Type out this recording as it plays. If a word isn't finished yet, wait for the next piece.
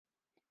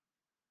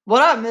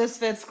What up,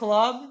 Misfits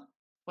Club?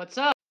 What's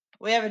up?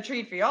 We have a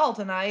treat for y'all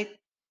tonight.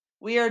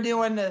 We are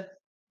doing the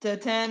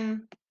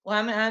 10.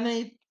 Well, how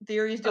many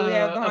theories do we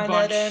have A behind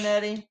bunch. Ed, Edd N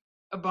Eddy?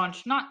 A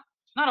bunch. Not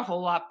a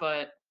whole lot,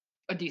 but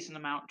a decent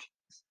amount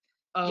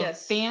of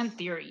Yes. fan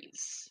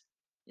theories.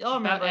 Y'all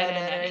remember about Ed,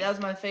 Edd N Eddy? That was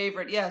my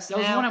favorite. Yes. That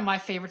was one of my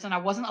favorites, and I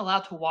wasn't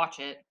allowed to watch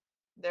it.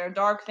 They're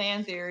dark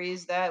fan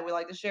theories that we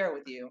like to share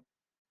with you.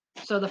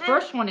 So the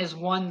first one is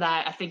one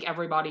that I think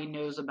everybody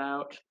knows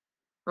about,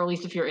 or at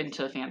least if you're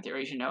into fan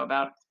theories, you know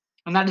about,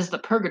 and that is the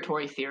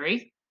purgatory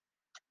theory,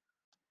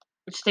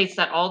 which states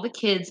that all the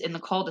kids in the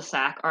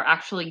cul-de-sac are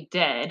actually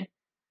dead,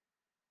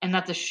 and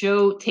that the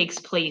show takes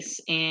place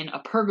in a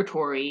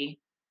purgatory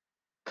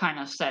kind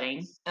of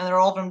setting. And they're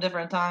all from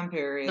different time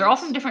periods. They're all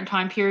from different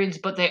time periods,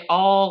 but they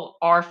all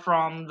are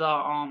from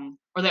the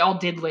or they all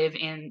did live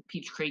in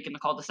Peach Creek in the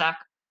cul-de-sac.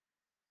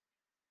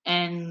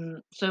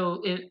 And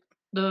so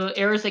the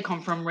eras they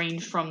come from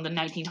range from the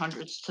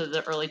 1900s to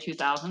the early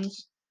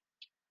 2000s.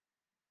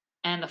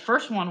 And the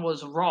first one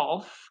was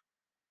Rolf,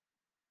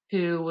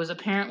 who was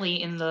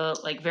apparently in the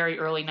very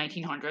early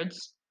 1900s.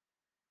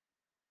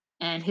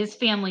 And his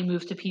family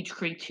moved to Peach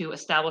Creek to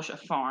establish a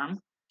farm.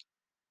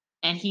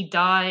 And he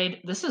died,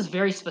 this is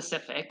very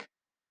specific.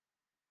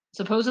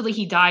 Supposedly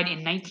he died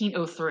in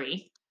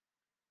 1903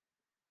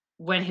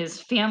 when his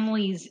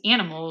family's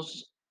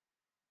animals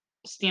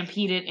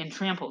stampeded and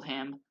trampled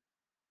him.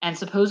 And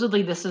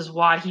supposedly this is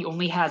why he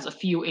only has a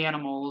few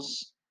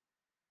animals,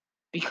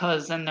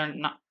 because then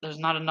there's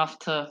not enough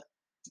to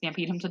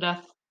stampede him to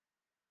death.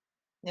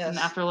 Yes. In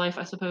the afterlife,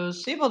 I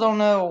suppose. People don't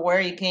know where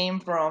he came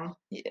from.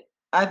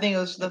 I think it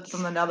was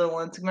from the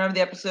Netherlands. Remember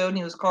the episode and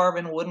he was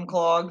carving wooden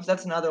clogs?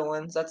 That's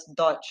Netherlands. That's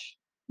Dutch.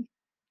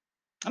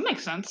 That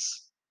makes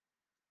sense.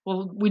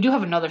 Well, we do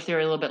have another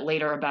theory a little bit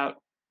later about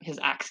his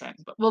accent,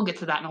 but we'll get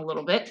to that in a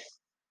little bit.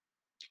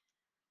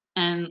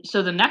 And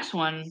so the next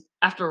one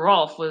after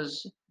Rolf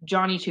was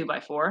Johnny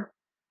 2x4.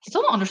 I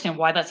still don't understand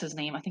why that's his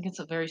name. I think it's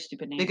a very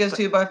stupid name. Because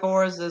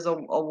 2x4 is a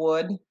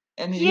wood,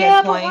 and he yeah,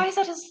 had but why is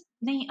that his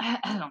name? I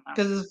don't know.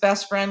 Because his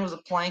best friend was a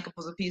plank,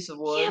 was a piece of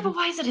wood. Yeah, but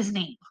why is it his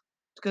name?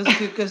 Because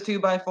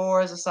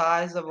 2x4 is the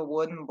size of a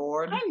wooden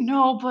board. I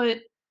know, but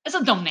it's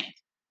a dumb name.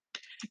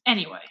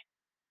 Anyway,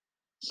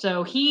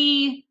 so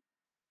he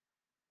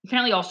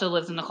apparently also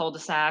lived in the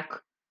cul-de-sac.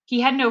 He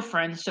had no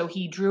friends, so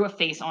he drew a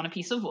face on a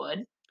piece of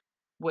wood,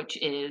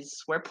 which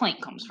is where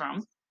plank comes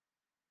from.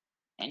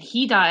 And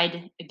he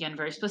died, again,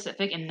 very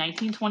specific, in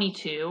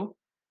 1922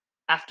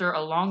 after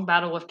a long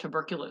battle with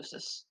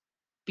tuberculosis,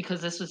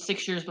 because this was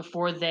 6 years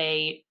before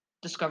they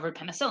discovered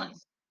penicillin.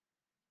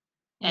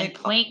 And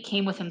Plank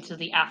came with him to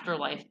the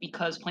afterlife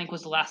because Plank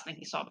was the last thing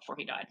he saw before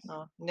he died.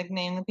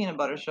 Nicknamed the peanut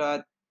butter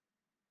shot.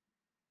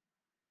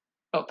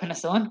 Oh,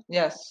 penicillin?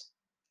 Yes.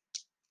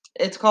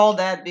 It's called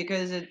that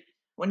because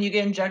when you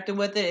get injected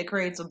with it, it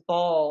creates a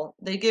ball.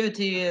 They give it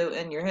to you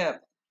in your hip,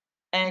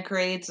 and it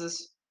creates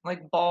this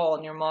ball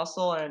in your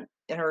muscle, and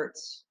it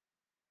hurts.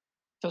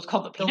 So it's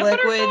called the peanut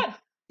butter shot?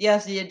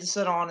 Yes, you had to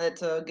sit on it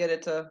to get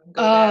it to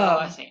go down. Oh,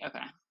 I see.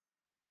 Okay.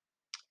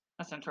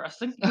 That's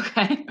interesting.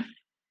 Okay.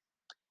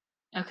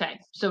 Okay.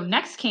 So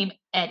next came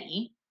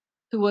Eddie,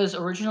 who was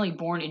originally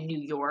born in New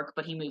York,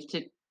 but he moved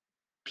to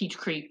Peach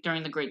Creek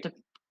during the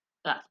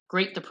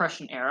Great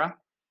Depression era.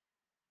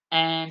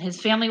 And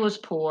his family was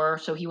poor,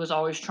 so he was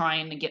always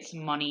trying to get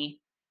some money,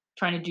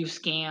 trying to do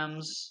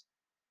scams,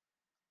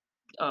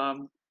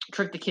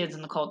 trick the kids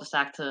in the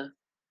cul-de-sac to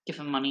give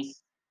him money.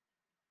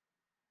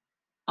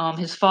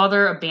 His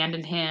father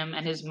abandoned him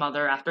and his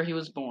mother after he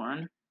was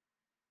born.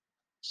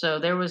 So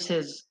there was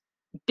his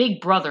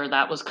big brother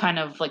that was kind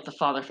of like the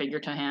father figure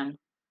to him,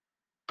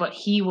 but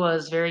he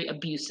was very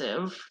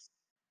abusive.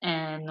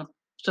 And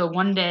so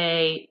one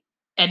day,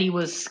 Eddie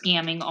was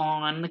scamming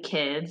on the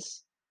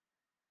kids,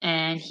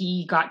 and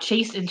he got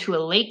chased into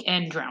a lake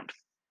and drowned.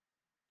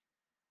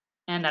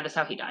 And that is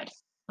how he died.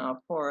 Oh,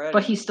 poor Eddie.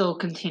 But he still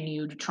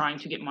continued trying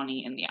to get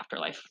money in the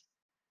afterlife.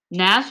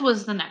 Naz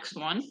was the next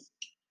one.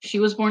 She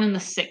was born in the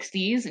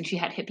 60s, and she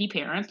had hippie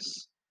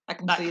parents. I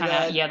can see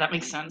that. Yeah, that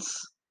makes sense.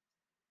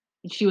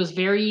 And she was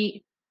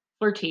very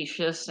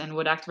flirtatious and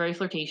would act very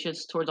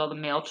flirtatious towards all the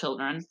male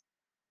children.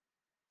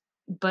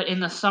 But in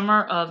the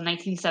summer of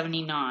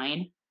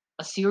 1979,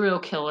 a serial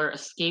killer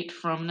escaped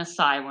from an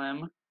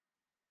asylum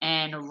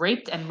and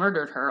raped and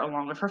murdered her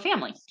along with her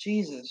family.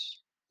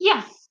 Jesus.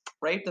 Yeah.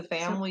 Raped the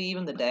family,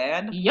 even the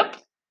dad? Yep.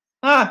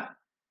 Ah!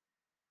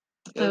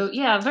 So,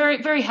 yeah,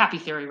 very, very happy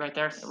theory right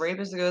there. The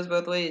rapist goes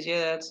both ways.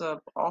 Yeah, that's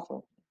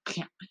awful.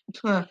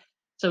 Yeah.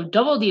 So,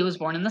 Double D was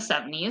born in the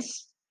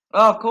 70s.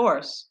 Oh, of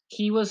course.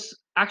 He was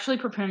actually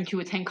preparing to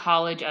attend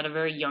college at a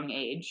very young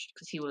age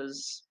because he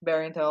was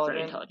very intelligent.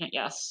 Very intelligent,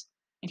 yes.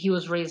 And he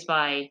was raised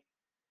by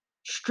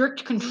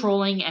strict,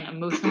 controlling, and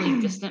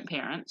emotionally distant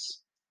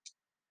parents.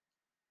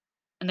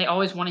 And they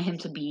always wanted him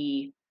to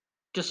be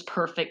just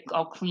perfect,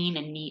 all clean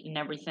and neat and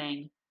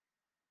everything.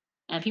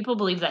 And people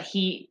believe that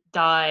he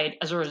died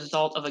as a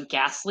result of a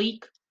gas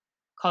leak,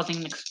 causing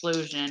an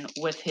explosion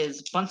with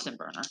his Bunsen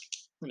burner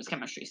from his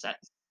chemistry set.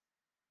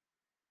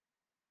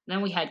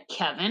 Then we had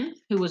Kevin,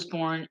 who was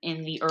born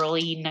in the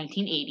early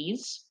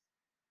 1980s,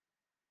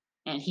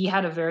 and he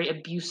had a very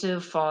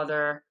abusive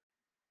father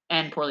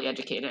and poorly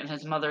educated, and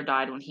his mother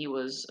died when he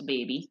was a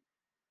baby.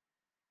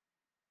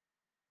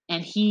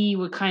 And he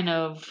would kind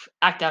of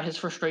act out his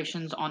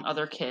frustrations on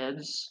other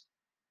kids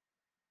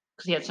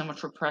because he had so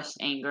much repressed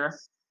anger.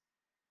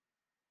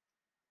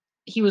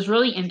 He was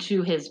really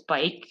into his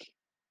bike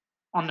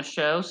on the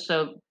show,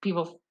 so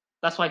people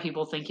that's why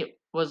people think it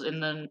was in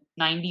the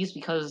 90s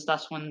because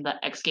that's when the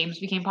X Games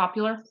became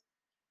popular.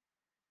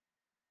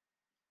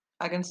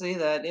 I can see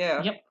that,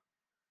 yeah. Yep.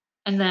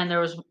 And then there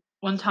was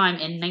one time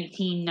in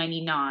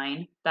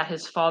 1999 that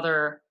his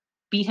father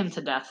beat him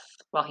to death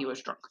while he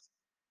was drunk.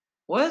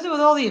 What is it with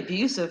all the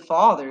abusive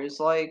fathers?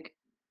 Like,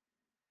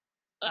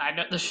 I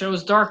know the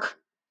show's dark,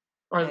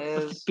 or it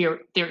the is.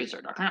 theories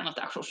are dark. I don't know if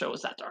the actual show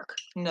was that dark.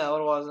 No,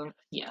 it wasn't.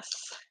 Yes.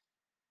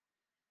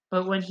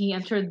 But when he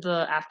entered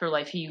the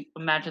afterlife, he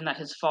imagined that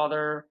his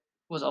father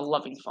was a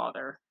loving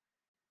father.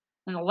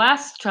 And the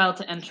last child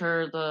to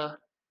enter the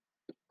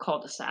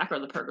cul-de-sac or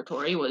the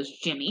purgatory was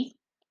Jimmy,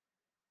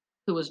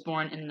 who was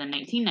born in the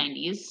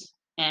 1990s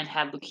and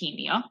had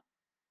leukemia.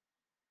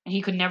 And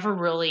he could never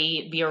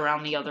really be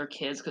around the other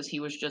kids because he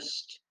was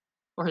just,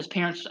 or his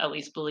parents at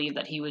least believed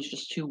that he was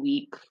just too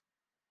weak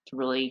to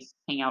really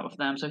hang out with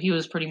them. So he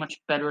was pretty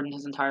much bedridden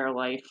his entire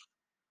life.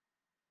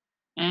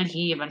 And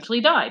he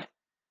eventually died.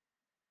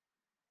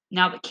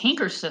 Now, the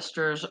Canker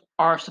sisters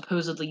are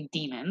supposedly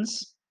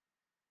demons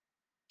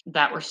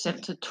that were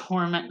sent to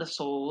torment the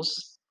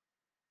souls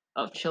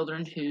of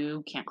children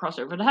who can't cross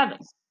over to heaven.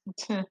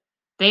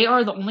 They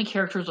are the only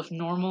characters with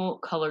normal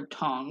colored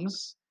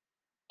tongues.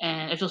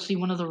 And as you'll see,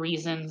 one of the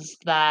reasons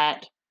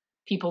that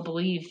people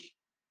believe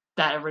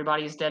that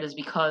everybody is dead is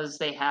because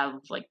they have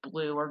like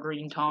blue or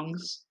green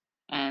tongues.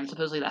 And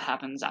supposedly that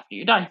happens after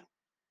you die.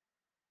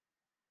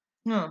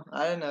 I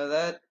didn't know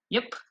that.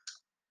 Yep.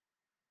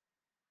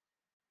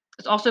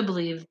 It's also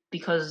believed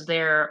because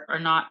there are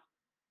not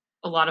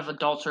a lot of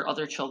adults or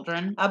other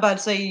children I about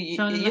to say,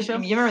 shown in the show.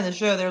 you remember in the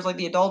show, there was like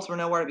the adults were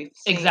nowhere to be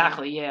seen.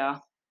 Exactly, yeah.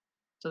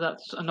 So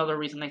that's another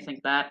reason they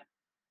think that.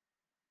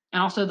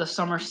 And also, the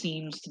summer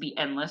seems to be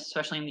endless,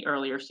 especially in the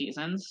earlier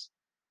seasons.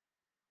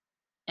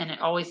 And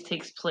it always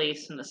takes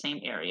place in the same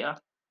area.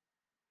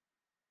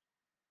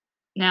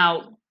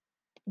 Now,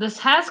 this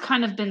has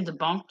kind of been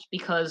debunked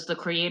because the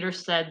creator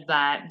said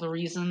that the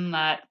reason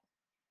that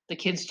the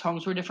kids'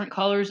 tongues were different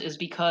colors is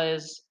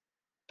because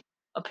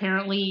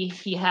apparently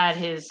he had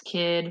his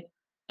kid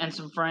and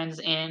some friends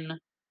in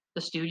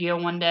the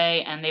studio one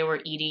day and they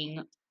were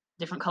eating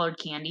different colored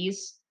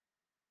candies.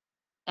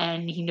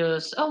 And he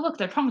noticed, oh look,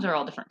 their tongues are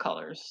all different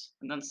colors,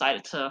 and then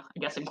decided to, I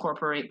guess,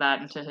 incorporate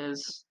that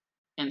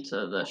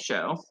into the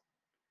show.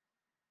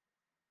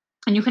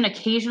 And you can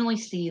occasionally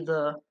see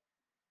the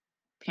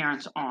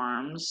parents'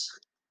 arms.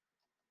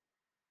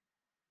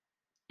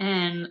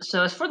 And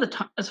so, as far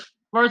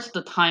as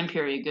the time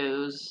period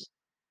goes,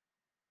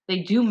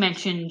 they do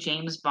mention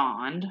James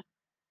Bond,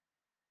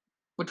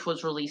 which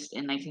was released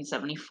in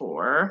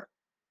 1974.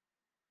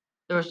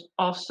 There was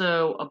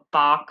also a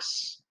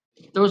box.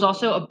 There was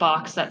also a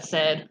box that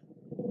said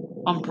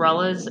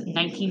Umbrellas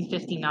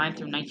 1959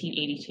 through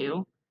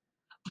 1982.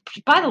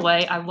 By the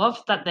way, I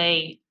love that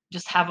they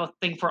just have a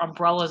thing for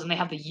umbrellas and they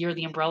have the year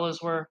the umbrellas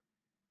were.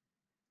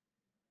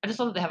 I just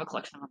love that they have a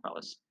collection of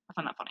umbrellas. I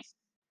find that funny.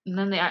 And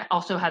then they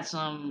also had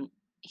some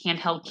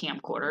handheld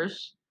camcorders.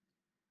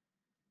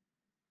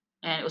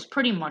 And it was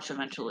pretty much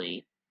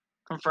eventually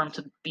confirmed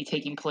to be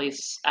taking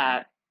place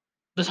at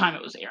the time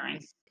it was airing.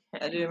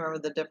 I do remember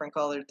the different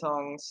colored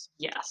tongues.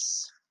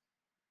 Yes.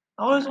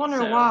 I always wonder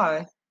So-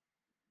 why.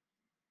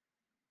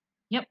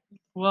 Yep.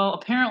 Well,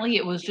 apparently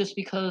it was just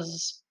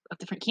because of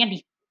different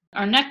candy.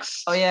 Our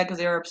next. Oh yeah, because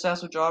they were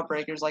obsessed with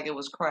Jawbreakers like it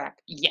was crack.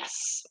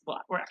 Yes.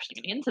 Well, we're actually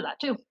going to get into that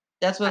too.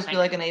 That's supposed to be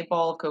think. like an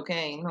 8-ball of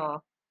cocaine, huh?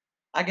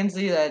 I can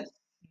see that.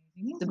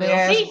 The big We'll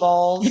ass see.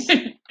 balls.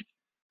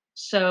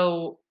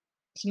 So,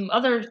 some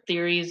other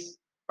theories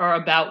are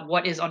about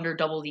what is under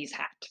Double D's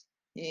hat.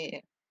 Yeah.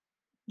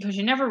 Because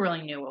you never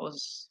really knew what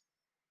was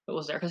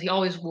there. Because he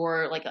always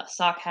wore like a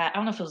sock hat. I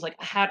don't know if it was like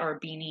a hat or a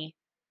beanie.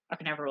 I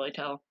can never really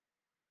tell.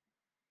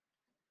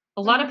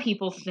 A lot of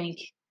people think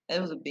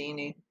It was a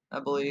beanie, I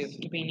believe.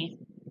 a beanie.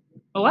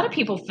 A lot of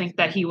people think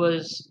that he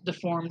was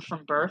deformed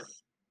from birth,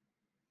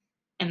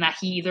 and that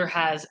he either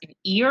has an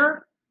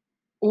ear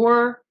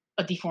or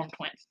a deformed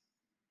twin.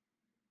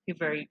 Two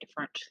very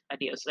different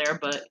ideas there,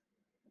 but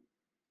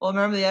Well,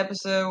 remember the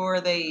episode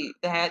where the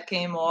hat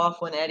came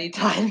off when Eddie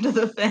tied him to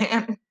the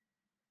fan?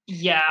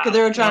 yeah. Because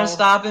they were trying to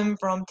stop him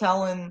from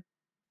telling.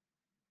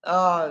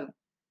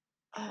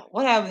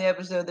 What happened in the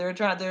episode? They were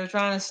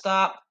trying to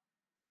stop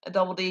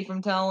Double D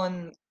from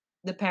telling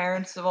the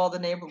parents of all what the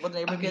neighborhood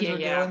kids were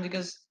doing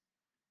because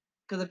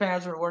the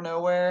parents were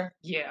nowhere.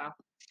 Yeah.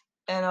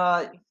 And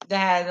the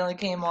hat only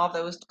came off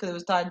because it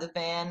was tied to the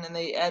fan, and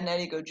Ed and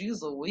Eddie go,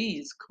 "Geez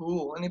Louise,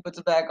 cool," and he puts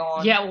it back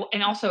on. Yeah, well,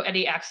 and also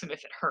Eddie asked him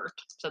if it hurt,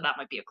 so that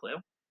might be a clue.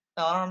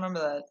 No, I don't remember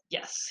that.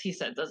 Yes, he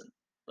said, "Does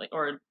it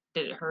or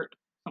did it hurt?"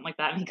 Something like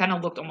that. And he kind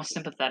of looked almost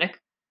sympathetic.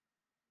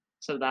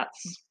 So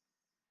that's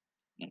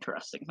an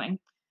interesting thing.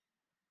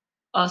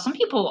 Some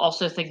people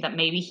also think that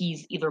maybe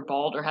he's either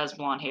bald or has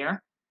blonde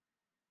hair.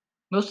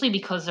 Mostly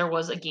because there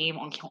was a game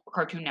on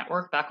Cartoon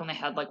Network back when they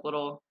had like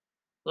little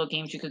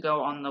games you could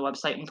go on the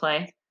website and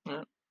play.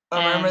 Yeah.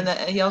 I remember And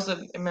that he also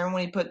remember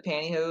when he put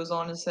pantyhose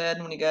on his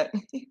head when he got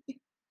because he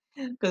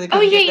oh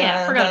couldn't yeah, get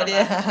yeah, I down on his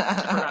forgot head. about that.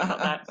 I forgot about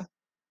Yeah. that.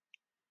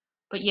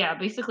 But yeah,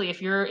 basically,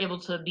 if you're able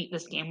to beat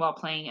this game while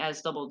playing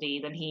as Double D,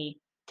 then he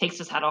takes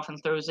his hat off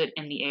and throws it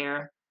in the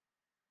air,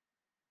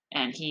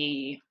 and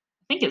he,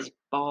 I think, is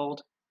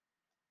bald.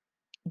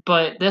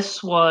 But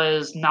this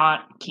was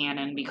not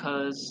canon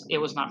because it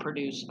was not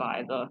produced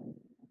by the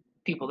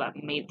people that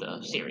made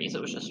the series.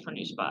 It was just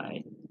produced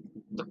by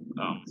the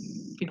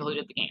people who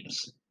did the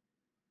games.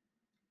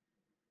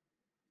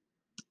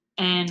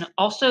 And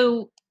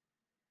also,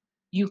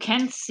 you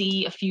can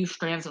see a few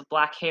strands of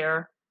black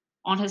hair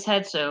on his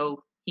head,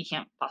 so he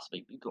can't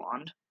possibly be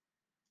blonde.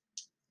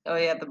 Oh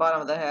yeah, at the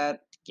bottom of the head.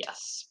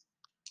 Yes.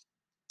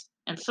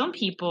 And some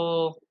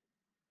people,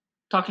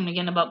 talking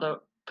again about the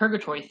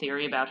purgatory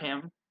theory about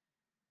him,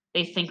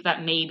 they think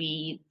that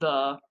maybe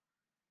the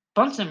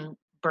Bunsen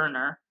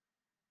burner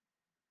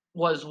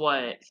was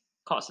what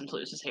caused him to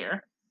lose his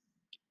hair.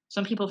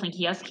 Some people think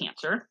he has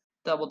cancer.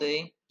 Double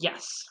D.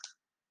 Yes.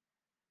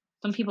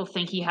 Some people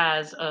think he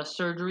has a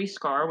surgery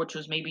scar, which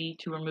was maybe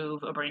to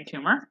remove a brain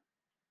tumor.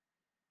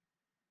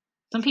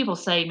 Some people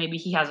say maybe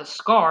he has a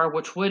scar,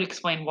 which would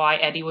explain why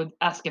Eddie would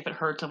ask if it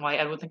hurts and why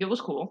Ed would think it was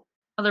cool.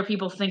 Other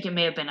people think it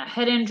may have been a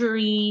head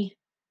injury,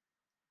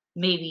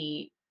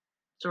 maybe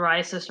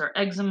psoriasis or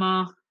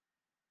eczema,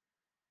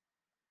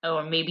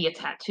 or maybe a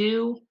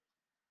tattoo.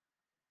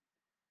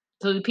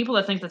 So the people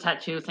that think the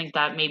tattoo think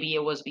that maybe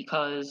it was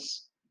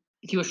because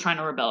he was trying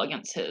to rebel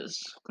against his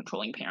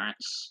controlling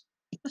parents.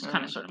 This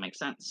kind of sort of makes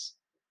sense.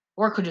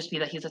 Or it could just be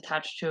that he's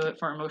attached to it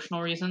for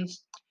emotional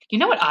reasons. You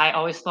know what I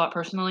always thought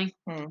personally?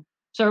 Hmm.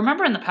 So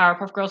remember in the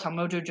Powerpuff Girls how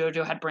Mojo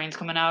Jojo had brains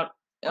coming out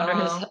under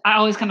his? I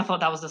always kind of thought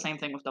that was the same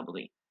thing with Double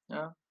D.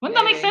 Wouldn't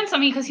that make Maybe. sense? I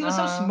mean, because he was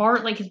so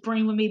smart, like his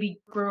brain would maybe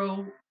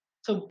grow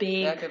so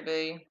big. That could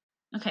be.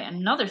 Okay,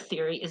 another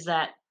theory is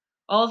that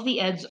all of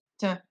the Eds.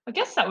 Huh. I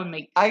guess that would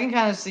make I can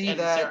kind of see Ed and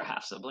that. Sarah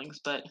half siblings,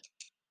 but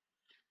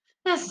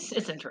yes,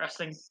 it's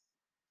interesting.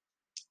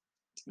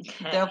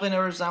 Okay. Definitely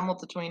no resemblance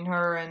between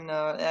her and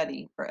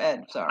Eddie or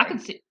Ed. Sorry. I can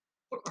see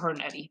her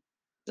and Eddie.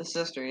 The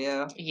sister,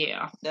 yeah.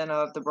 Yeah. Then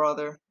the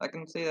brother. I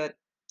can see that.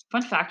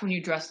 Fun fact: when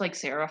you dress like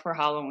Sarah for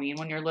Halloween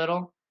when you're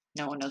little,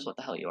 no one knows what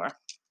the hell you are.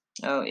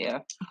 Oh yeah.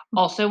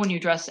 Also, when you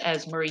dress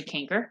as Marie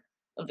Kanker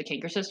of the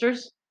Kanker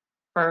sisters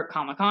for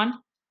Comic-Con,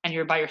 and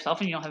you're by yourself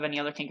and you don't have any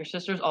other Kanker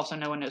sisters, also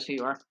no one knows who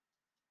you are.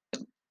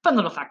 Fun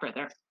little fact right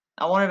there.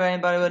 I wonder if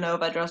anybody would know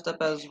if I dressed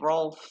up as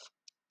Rolf.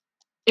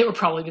 It would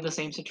probably be the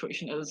same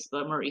situation as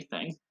the Marie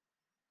thing.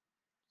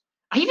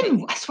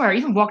 I swear, I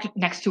even walked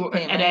next to an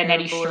Paint my Ed, Edd N hair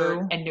Eddy shirt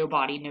blue. and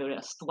nobody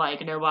noticed.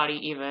 Like, nobody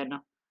even.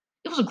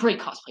 It was a great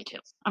cosplay, too.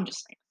 I'm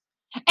just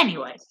saying.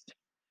 Anyway.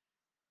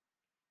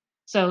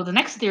 So, the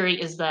next theory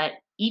is that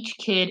each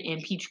kid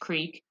in Peach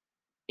Creek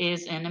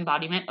is an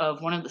embodiment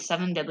of one of the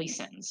 7 deadly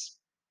sins.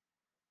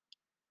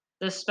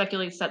 This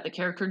speculates that the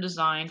character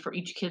design for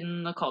each kid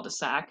in the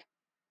cul-de-sac,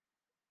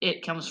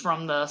 it comes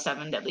from the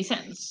 7 deadly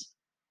sins.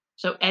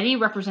 So Eddie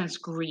represents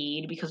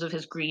greed because of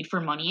his greed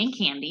for money and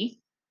candy.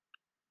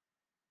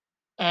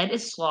 Ed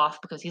is sloth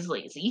because he's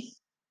lazy.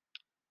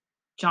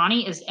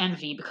 Johnny is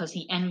envy because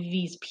he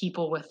envies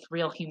people with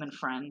real human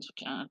friends,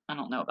 which I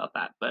don't know about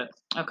that, but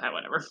okay,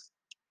 whatever.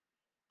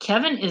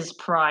 Kevin is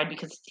pride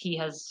because he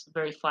has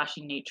very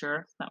flashy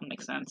nature. That would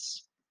make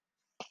sense.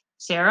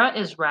 Sarah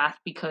is wrath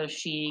because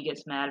she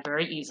gets mad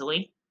very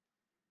easily.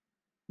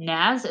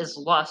 Naz is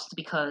lust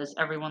because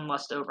everyone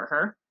lusts over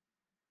her.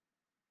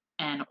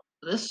 And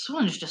this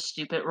one's just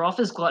stupid. Rolf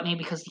is gluttony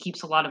because he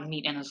keeps a lot of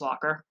meat in his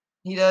locker.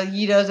 He does.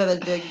 He does have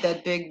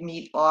that big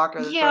meat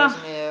locker. Yeah.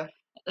 Person, yeah.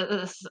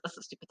 That's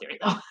a stupid theory,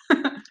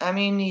 though. I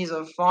mean, he's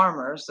a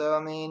farmer, so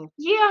I mean.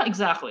 Yeah,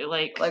 exactly.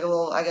 Like a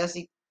little. I guess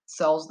he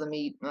sells the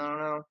meat. I don't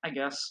know. I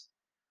guess.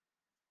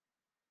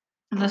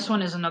 And this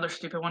one is another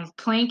stupid one.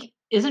 Plank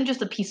isn't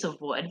just a piece of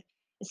wood;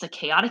 it's a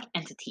chaotic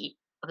entity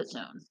of its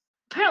own.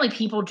 Apparently,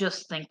 people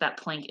just think that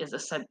Plank is a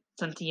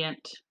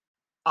sentient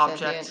object.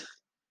 Sentient.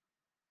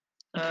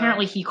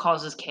 Apparently, he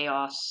causes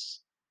chaos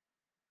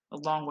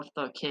along with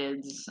the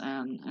kids,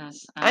 and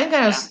I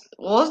kind of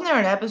wasn't there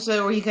an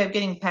episode where he kept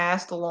getting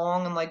passed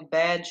along and like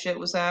bad shit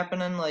was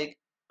happening, like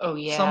oh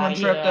yeah, someone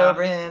tripped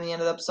over him, he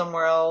ended up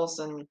somewhere else,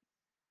 and there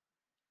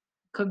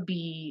could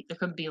be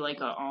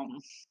like a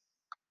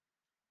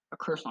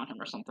curse on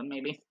him or something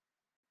maybe.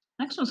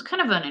 Next one's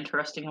kind of an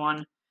interesting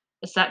one.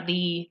 It's that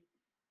the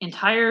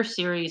entire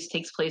series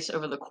takes place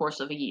over the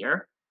course of a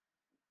year.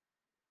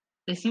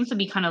 They seem to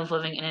be kind of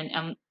living in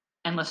an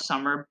endless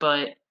summer,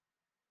 but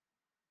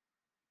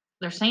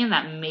they're saying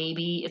that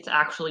maybe it's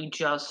actually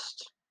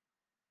just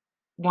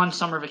one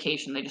summer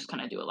vacation. They just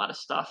kind of do a lot of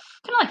stuff,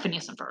 kind of like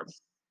Phineas and Ferb.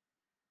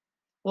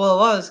 Well, it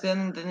was.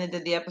 Then they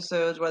did the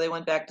episodes where they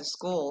went back to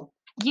school.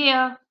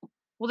 Yeah.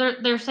 Well,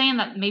 they're saying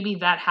that maybe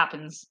that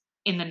happens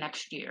in the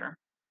next year,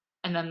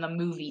 and then the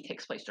movie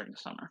takes place during the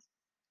summer,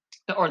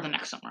 or the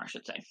next summer, I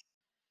should say.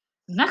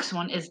 The next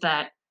one is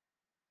that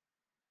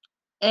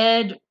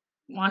Ed.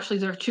 Well, actually,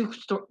 there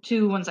are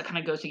two ones that kind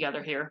of go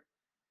together here.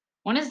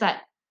 One is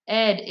that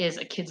Ed is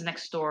a kids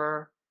next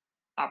door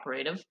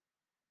operative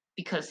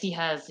because he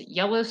has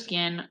yellow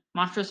skin,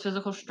 monstrous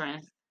physical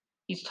strength.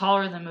 He's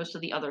taller than most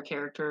of the other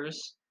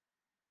characters.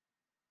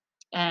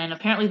 And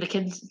apparently, the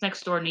kids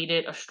next door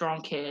needed a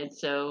strong kid,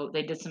 so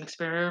they did some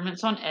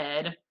experiments on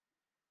Ed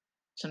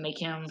to make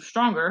him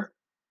stronger.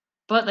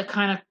 But that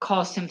kind of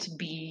caused him to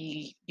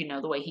be,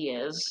 the way he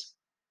is.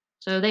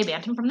 So they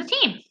banned him from the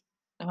team.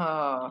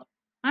 Oh.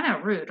 I know,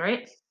 rude,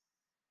 right?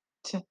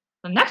 The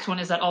next one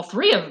is that all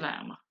three of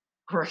them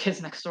were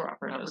kids next door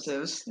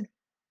operatives.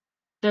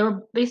 They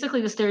were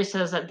basically, this theory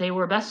says that they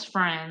were best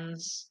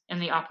friends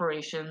in the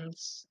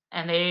operations,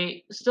 and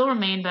they still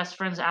remain best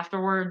friends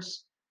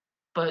afterwards,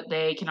 but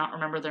they cannot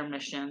remember their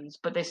missions,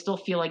 but they still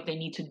feel like they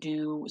need to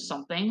do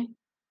something.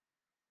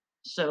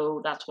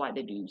 So that's why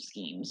they do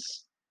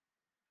schemes.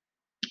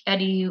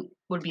 Eddie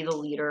would be the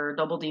leader,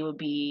 Double D would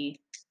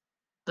be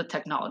the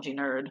technology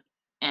nerd,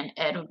 and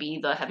Ed would be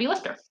the heavy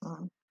lifter.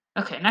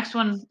 Okay, next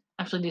one.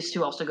 Actually, these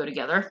two also go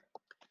together.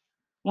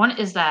 One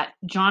is that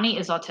Johnny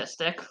is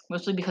autistic,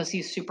 mostly because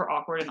he's super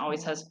awkward and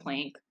always has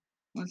plank.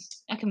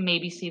 I can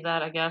maybe see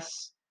that, I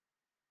guess.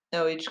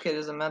 No, each kid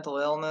is a mental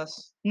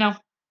illness. No.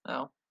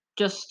 Oh.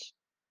 Just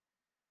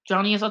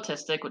Johnny is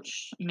autistic,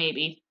 which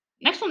maybe.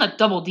 Next one, that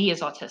Double D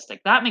is autistic.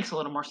 That makes a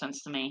little more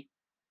sense to me.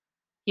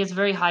 He has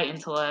very high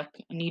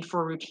intellect, a need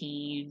for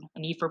routine, a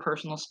need for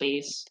personal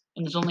space,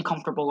 and is only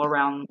comfortable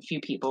around a few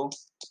people.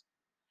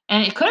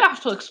 And it could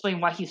also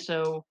explain why he's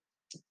so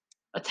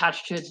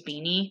attached to his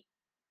beanie.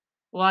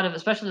 A lot of,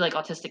 especially like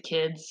autistic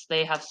kids,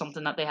 they have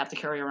something that they have to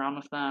carry around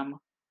with them,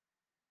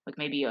 like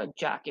maybe a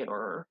jacket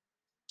or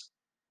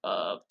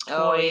a toy.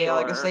 Oh yeah,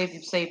 like a or safety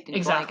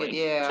exactly. blanket.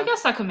 Yeah. So I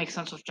guess that could make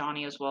sense with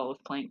Johnny as well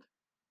with Plank.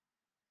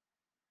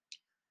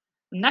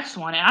 Next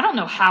one, and I don't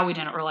know how we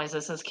didn't realize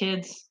this as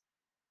kids.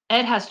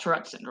 Ed has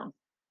Tourette syndrome.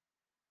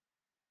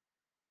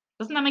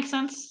 Doesn't that make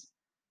sense?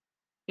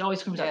 He always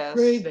screams out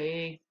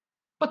gravy,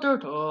 butter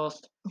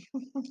toast.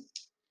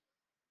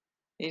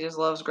 He just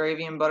loves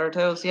gravy and butter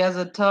toast. He has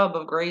a tub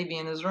of gravy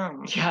in his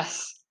room.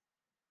 Yes.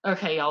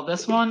 Okay, y'all.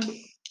 This one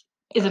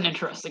is an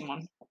interesting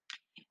one.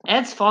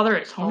 Ed's father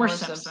is Homer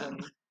Simpson.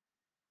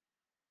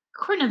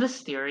 According to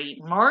this theory,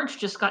 Marge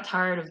just got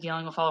tired of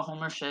dealing with all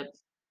Homer's shit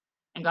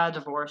and got a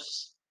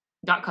divorce,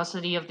 got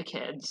custody of the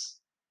kids.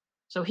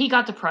 So he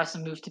got depressed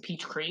and moved to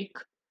Peach Creek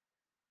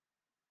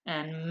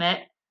and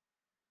met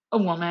a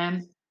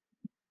woman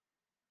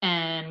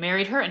and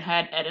married her and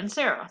had Ed and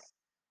Sarah.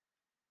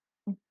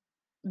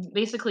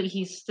 Basically,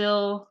 he's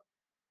still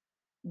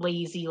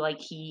lazy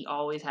like he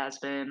always has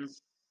been.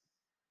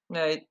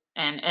 Right.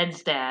 And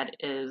Ed's dad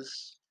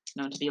is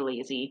known to be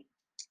lazy.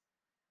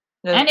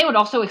 And it would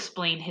also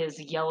explain his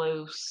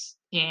yellow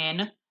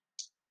skin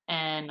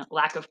and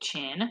lack of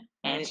chin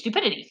and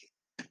stupidity.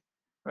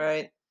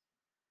 Right.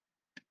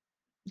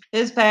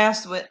 His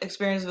past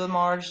experience with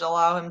Marge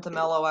allow him to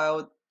mellow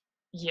out.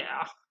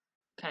 Yeah.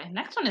 Okay,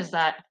 next one is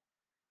that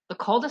the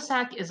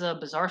cul-de-sac is a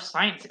bizarre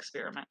science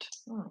experiment.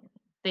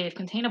 They've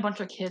contained a bunch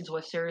of kids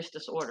with serious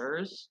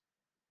disorders,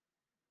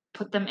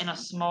 put them in a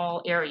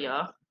small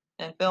area,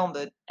 and filmed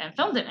it.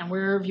 And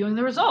we're viewing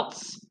the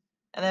results.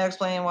 And they're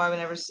explaining why we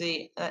never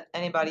see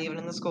anybody even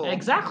in the school.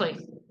 Exactly.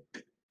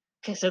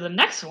 Okay, so the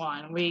next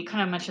one, we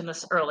kind of mentioned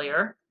this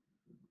earlier.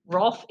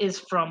 Rolf is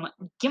from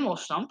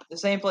Gimmelstump. The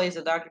same place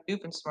that Dr.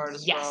 Doofensmart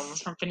is from.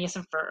 Yes, from Phineas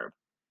and Ferb.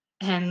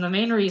 And the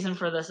main reason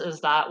for this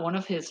is that one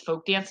of his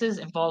folk dances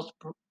involves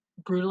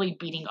brutally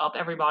beating up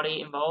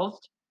everybody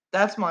involved.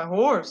 That's my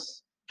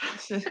horse.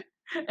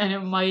 And it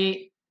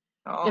might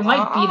be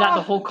that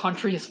the whole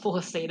country is full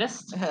of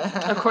sadists,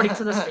 according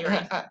to this theory.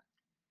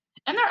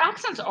 And their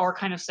accents are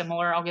kind of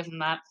similar, I'll give them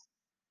that.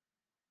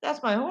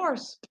 That's my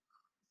horse.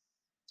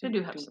 They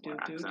do have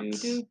similar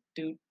accents.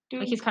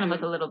 Like he's kind of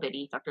like a little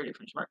bitty Dr.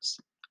 Doofenshmirtz.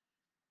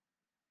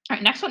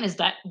 Alright, next one is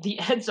that the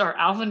Eds are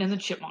Alvin and the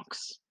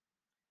Chipmunks.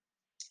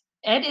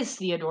 Ed is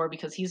Theodore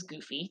because he's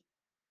goofy.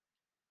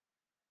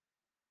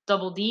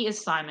 Double D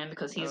is Simon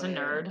because he's a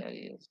nerd.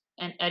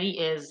 And Eddie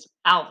is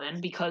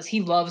Alvin because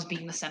he loves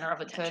being the center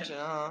of attention.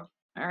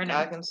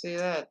 I can see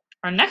that.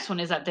 Our next one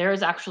is that there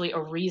is actually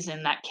a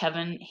reason that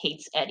Kevin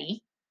hates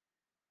Eddie.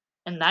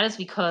 And that is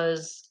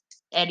because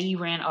Eddie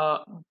ran a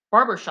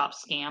barbershop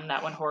scam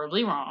that went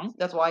horribly wrong.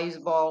 That's why he's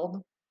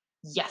bald?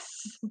 Yes.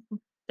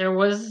 There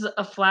was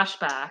a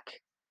flashback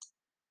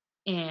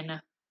in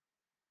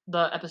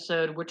the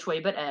episode Which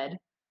Way But Ed,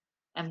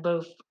 and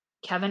both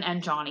Kevin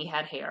and Johnny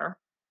had hair.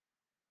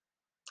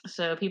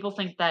 So people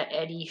think that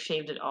Eddie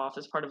shaved it off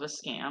as part of a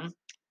scam,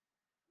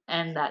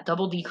 and that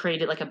Double D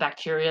created like a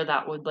bacteria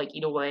that would like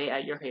eat away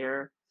at your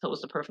hair, so it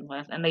was the perfect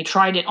length. And they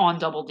tried it on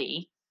Double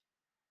D,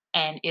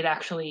 and it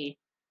actually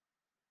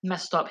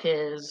messed up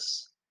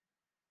his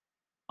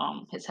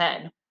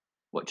head,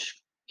 which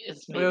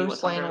is maybe what's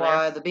explain under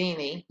why there. the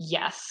beanie.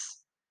 Yes,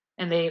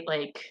 and they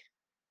like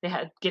They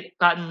had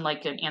gotten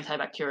like an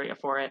antibacteria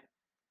for it,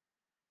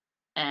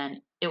 and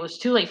it was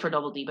too late for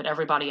Double D, but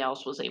everybody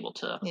else was able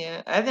to.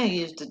 Yeah, I think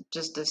he's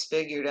just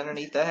disfigured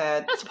underneath the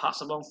head. That's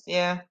possible.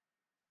 Yeah,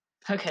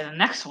 Okay, the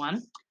next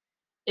one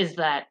is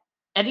that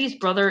Eddie's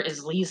brother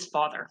is Lee's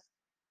father.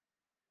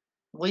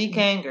 Lee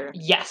Kanger.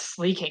 Yes,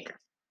 Lee Kaker.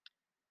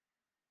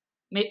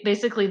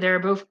 Basically, they're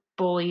both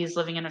bullies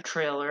living in a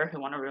trailer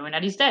who want to ruin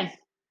Eddie's day.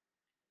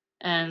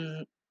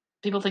 And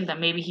people think that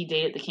maybe he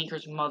dated the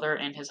Kinker's mother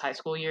in his high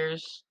school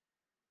years.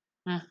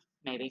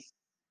 Maybe.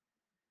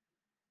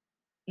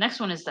 Next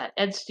one is that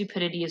Ed's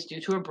stupidity is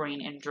due to a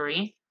brain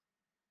injury.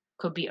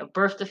 Could be a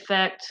birth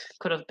defect,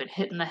 could have been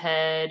hit in the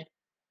head,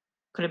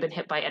 could have been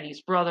hit by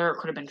Eddie's brother, or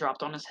could have been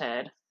dropped on his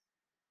head.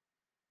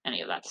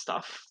 Any of that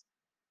stuff.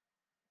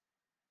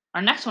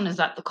 Our next one is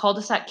that the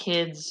cul-de-sac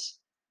kids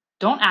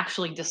don't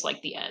actually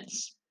dislike the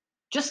Eds.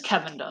 Just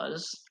Kevin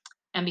does.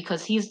 And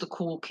because he's the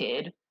cool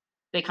kid,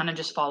 they kind of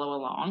just follow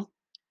along.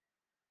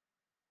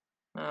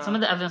 Some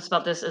of the evidence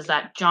about this is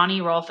that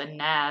Johnny, Rolf, and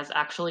Naz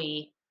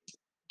actually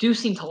do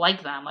seem to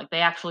like them. Like,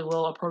 they actually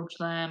will approach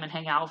them and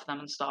hang out with them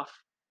and stuff.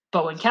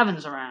 But when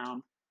Kevin's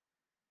around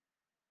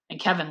and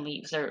Kevin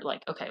leaves, they're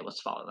like, okay,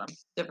 let's follow them.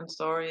 Different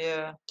story,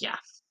 yeah. Yeah.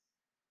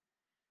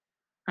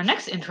 Our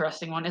next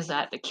interesting one is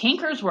that the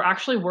Kankers were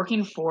actually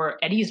working for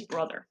Eddie's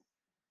brother.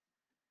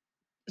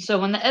 So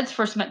when the Eds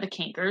first met the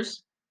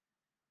Kankers,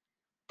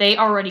 they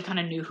already kind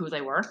of knew who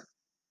they were.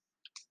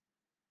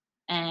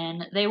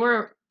 And they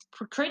were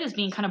portrayed as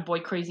being kind of boy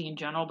crazy in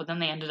general, but then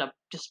they ended up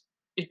just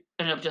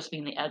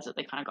being the Eds that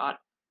they kind of got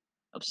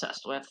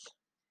obsessed with.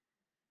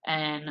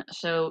 And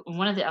so in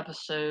one of the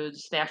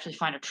episodes, they actually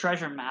find a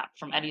treasure map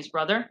from Eddie's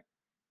brother,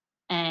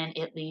 and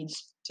it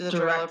leads To the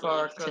trailer directly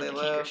park to where the they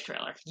Kankers live.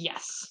 trailer.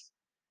 Yes.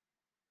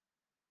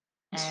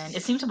 And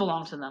it seemed to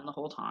belong to them the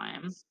whole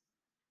time.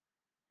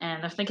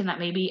 And they're thinking that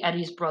maybe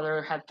Eddie's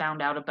brother had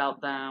found out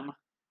about them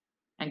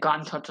and got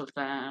in touch with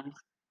them. And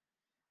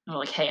they're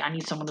like, hey, I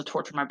need someone to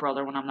torture my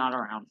brother when I'm not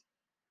around.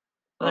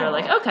 So they're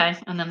like, okay.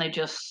 And then they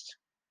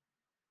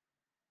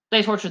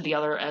tortured the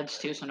other Eds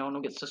too, so no one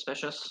will get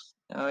suspicious.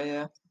 Oh,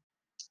 yeah.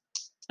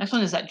 Next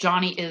one is that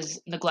Johnny is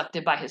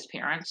neglected by his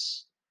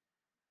parents.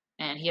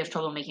 And he has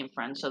trouble making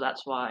friends, so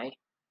that's why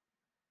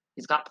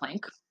he's got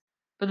Plank.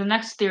 But the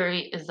next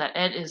theory is that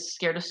Ed is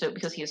scared of soap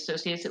because he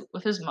associates it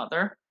with his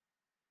mother.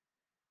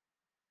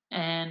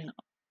 And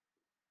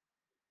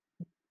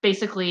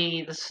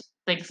basically, this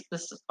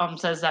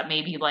says that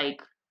maybe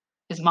like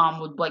his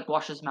mom would like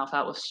wash his mouth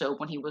out with soap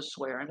when he was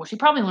swearing, which he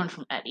probably learned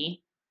from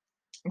Eddie.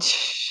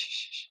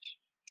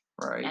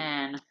 Right.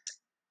 And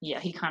yeah,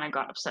 he kind of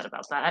got upset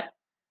about that.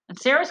 And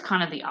Sarah's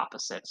kind of the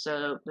opposite,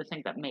 so they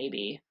think that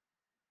maybe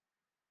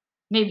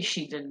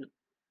she didn't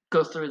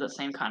go through the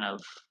same kind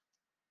of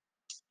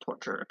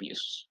torture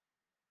abuse.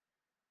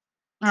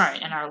 All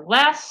right, and our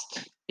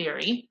last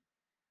theory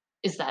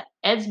is that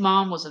Ed's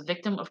mom was a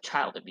victim of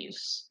child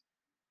abuse.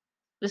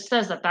 This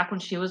says that back when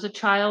she was a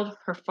child,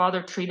 her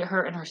father treated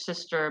her and her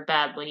sister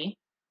badly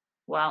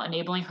while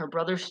enabling her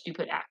brother's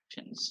stupid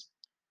actions.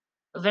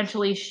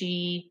 Eventually,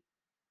 she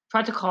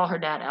tried to call her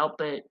dad out,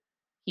 but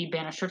he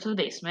banished her to the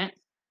basement,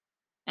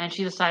 and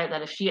she decided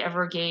that if she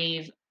ever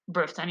gave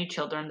birth to any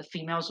children, the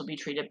females would be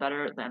treated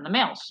better than the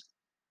males.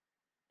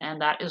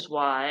 And that is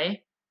why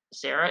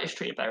Sarah is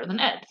treated better than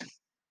Ed.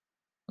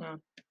 Hmm.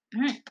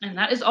 All right, and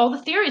that is all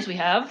the theories we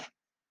have.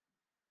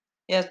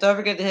 Yes, don't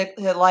forget to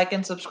hit like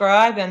and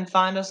subscribe and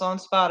find us on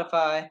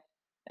Spotify.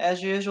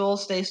 As usual,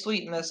 stay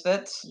sweet,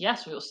 Misfits.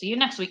 Yes, we will see you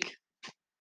next week.